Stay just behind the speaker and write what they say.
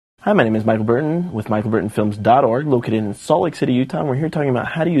Hi, my name is Michael Burton with michaelburtonfilms.org, located in Salt Lake City, Utah, and we're here talking about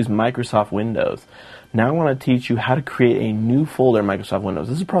how to use Microsoft Windows. Now I want to teach you how to create a new folder in Microsoft Windows.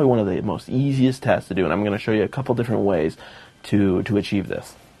 This is probably one of the most easiest tasks to do, and I'm going to show you a couple different ways to achieve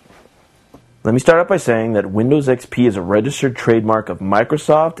this. Let me start out by saying that Windows XP is a registered trademark of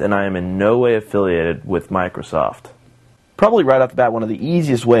Microsoft, and I am in no way affiliated with Microsoft. Probably right off the bat, one of the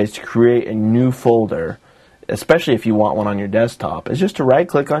easiest ways to create a new folder, especially if you want one on your desktop, is just to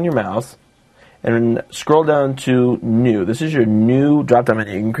right-click on your mouse and scroll down to New. This is your new drop-down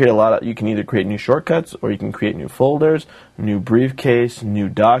menu. You can either create new shortcuts or you can create new folders, new briefcase, new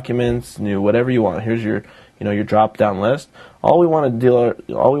documents, new whatever you want. Here's your drop-down list. All we want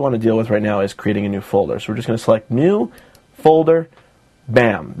to deal with right now is creating a new folder. So we're just going to select New Folder.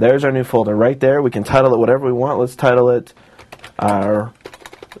 Bam! There's our new folder right there. We can title it whatever we want. Let's title it our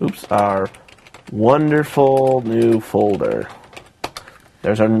wonderful new folder.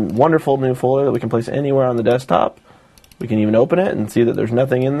 There's our wonderful new folder that we can place anywhere on the desktop. We can even open it and see that there's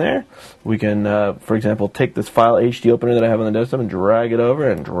nothing in there. We can, for example, take this file HD opener that I have on the desktop and drag it over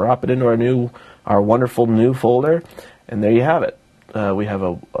and drop it into our wonderful new folder. And there you have it. We have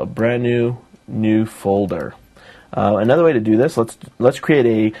a brand new folder. Another way to do this, let's create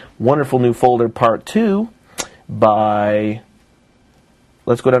a wonderful new folder part 2 by,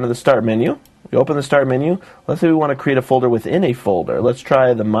 let's go down to the Start menu. We open the Start menu. Let's say we want to create a folder within a folder. Let's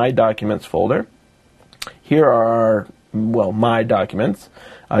try the My Documents folder. Here are our, My Documents.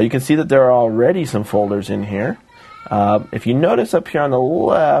 You can see that there are already some folders in here. If you notice up here on the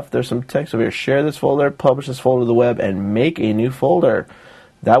left, there's some text over here. Share this folder, publish this folder to the web, and make a new folder.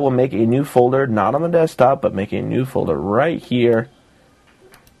 That will make a new folder, not on the desktop, but make a new folder right here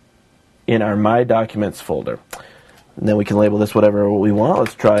in our My Documents folder. And then we can label this whatever we want.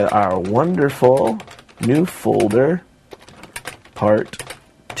 Let's try our wonderful new folder part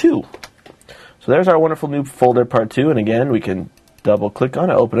 2. So there's our wonderful new folder part 2. And again, we can double click on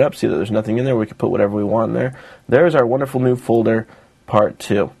it, open it up, see that there's nothing in there. We can put whatever we want in there. There's our wonderful new folder part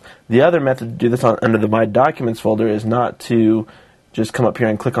 2. The other method to do this under the My Documents folder is not to just come up here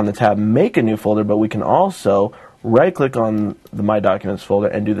and click on the tab Make a New Folder, but we can also right-click on the My Documents folder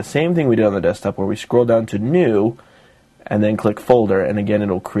and do the same thing we did on the desktop where we scroll down to New and then click Folder, and again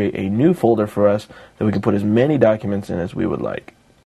it'll create a new folder for us that we can put as many documents in as we would like.